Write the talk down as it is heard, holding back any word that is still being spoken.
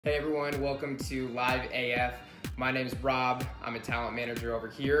Hey everyone, welcome to Live AF. My name is Rob. I'm a talent manager over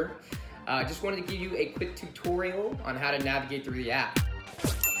here. Just wanted to give you a quick tutorial on how to navigate through the app.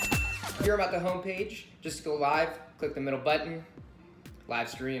 Here I'm at the home page. Just to go live, click the middle button, live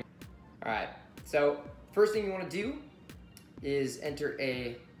stream. All right, so first thing you want to do is enter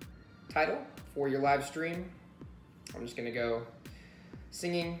a title for your live stream. I'm just gonna go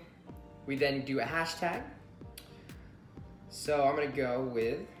singing. We then do a hashtag. So I'm gonna go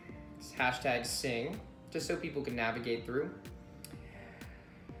with hashtag sing, just so people can navigate through.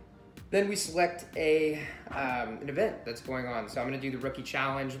 Then we select an event that's going on. So I'm gonna do the rookie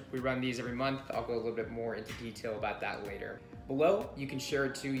challenge. We run these every month. I'll go a little bit more into detail about that later. Below, you can share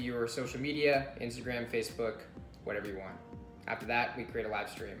it to your social media, Instagram, Facebook, whatever you want. After that, we create a live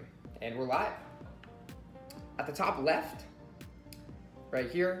stream and we're live. At the top left, right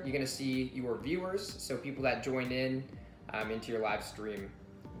here, you're gonna see your viewers. So people that join in into your live stream.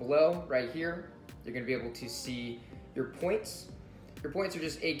 Below, right here, you're gonna be able to see your points. Your points are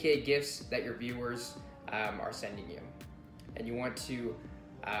just AKA gifts that your viewers are sending you. And you want to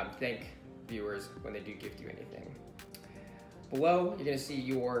thank viewers when they do gift you anything. Below, you're gonna see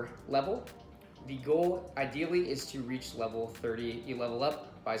your level. The goal, ideally, is to reach level 30. You level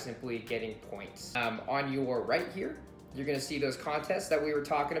up by simply getting points. On your right here, you're gonna see those contests that we were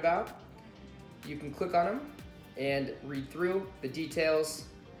talking about. You can click on them and read through the details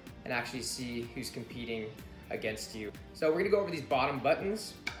and actually see who's competing against you. So we're gonna go over these bottom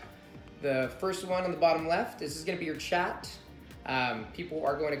buttons. The first one on the bottom left, this is gonna be your chat. People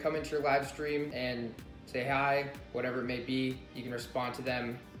are going to come into your live stream and say hi, whatever it may be. You can respond to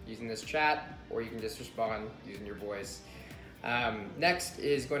them using this chat, or you can just respond using your voice. Next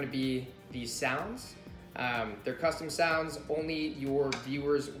is going to be these sounds. They're custom sounds. Only your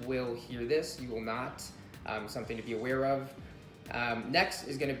viewers will hear this. You will not. Something to be aware of. Next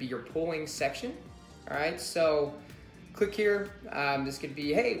is going to be your polling section. All right, so click here. This could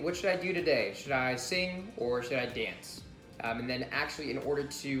be, hey, what should I do today? Should I sing or should I dance? And then actually, in order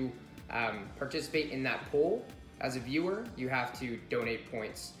to participate in that poll as a viewer, you have to donate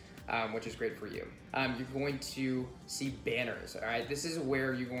points, which is great for you. You're going to see banners. All right, this is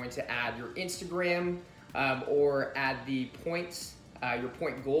where you're going to add your Instagram or add the points. Your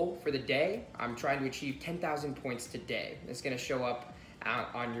point goal for the day. I'm trying to achieve 10,000 points today. It's gonna show up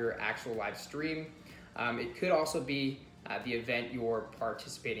on your actual live stream. It could also be the event you're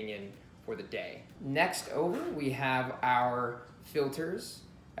participating in for the day. Next over, we have our filters,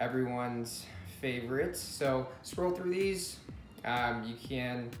 everyone's favorites. So scroll through these. You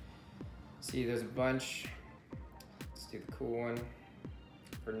can see there's a bunch. Let's do the cool one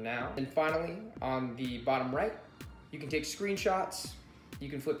for now. And finally, on the bottom right, you can take screenshots. You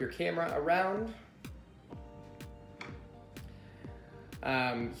can flip your camera around.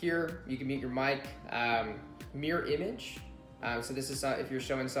 Here, you can mute your mic. Mirror image. So this is if you're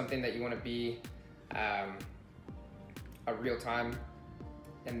showing something that you want to be a real time.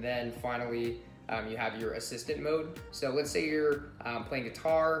 And then finally, you have your assistant mode. So let's say you're playing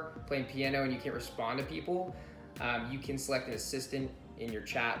guitar, playing piano, and you can't respond to people. You can select an assistant in your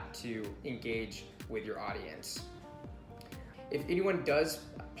chat to engage with your audience. If anyone does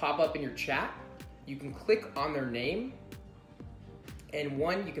pop up in your chat, you can click on their name, and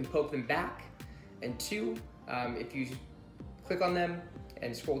one, you can poke them back, and two, if you click on them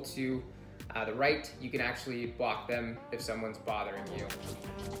and scroll to the right, you can actually block them if someone's bothering you.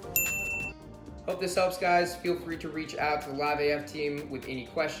 Hope this helps, guys. Feel free to reach out to the Live AF team with any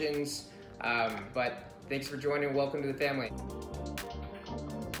questions, but thanks for joining. Welcome to the family.